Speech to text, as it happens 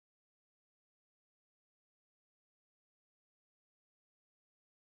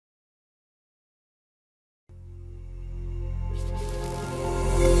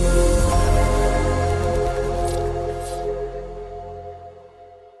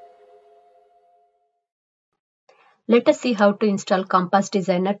Let us see how to install Compass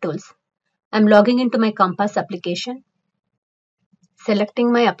Designer tools. I'm logging into my Compass application,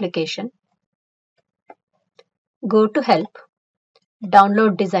 selecting my application, go to Help,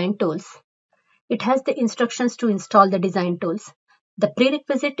 Download Design Tools. It has the instructions to install the design tools. The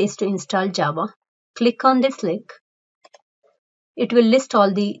prerequisite is to install Java. Click on this link. It will list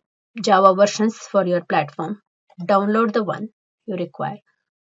all the Java versions for your platform. Download the one you require.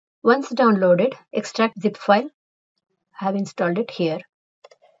 Once downloaded, extract zip file. I have installed it here.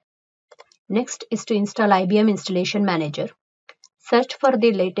 Next is to install IBM Installation Manager. Search for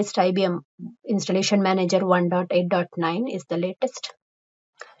the latest IBM Installation Manager 1.8.9 is the latest.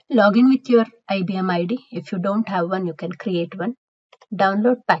 Log in with your IBM ID. If you don't have one, you can create one.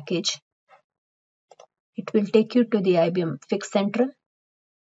 Download package. It will take you to the IBM Fix Central.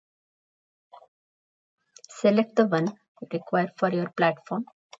 Select the one you require for your platform.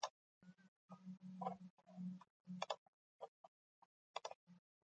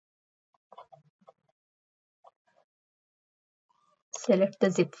 Select the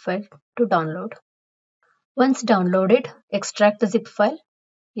zip file to download. Once downloaded, extract the zip file.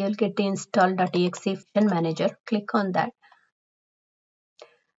 You'll get the install.exe manager. Click on that.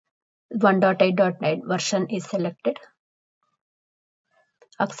 1.8.9 version is selected.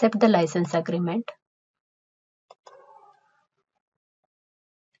 Accept the license agreement.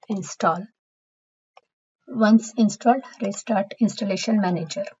 Install. Once installed, restart Installation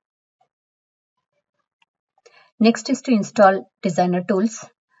Manager. Next is to install Designer Tools.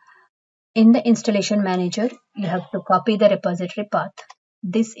 In the Installation Manager, you have to copy the repository path.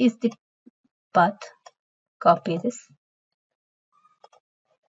 This is the path. Copy this.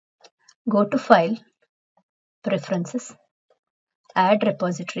 Go to File, Preferences, Add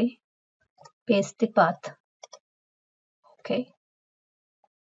Repository, paste the path. OK.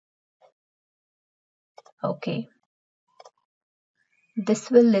 OK.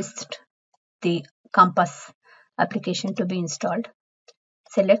 This will list the Compass application to be installed.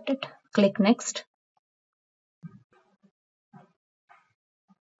 Select it, click Next.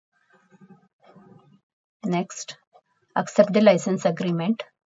 Next, accept the license agreement.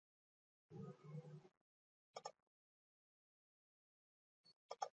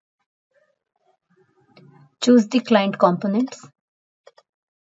 Choose the client components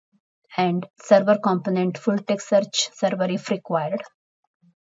and server component full text search server if required.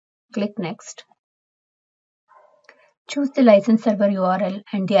 Click Next. Choose the license server URL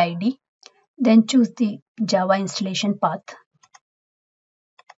and the ID. Then choose the Java installation path.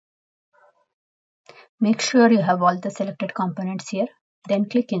 Make sure you have all the selected components here. Then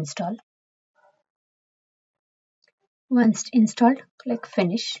click Install. Once installed, click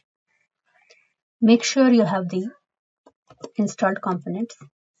Finish. Make sure you have the installed components.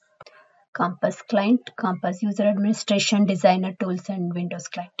 Compass Client, Compass User Administration, Designer Tools, and Windows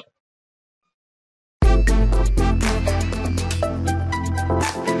Client.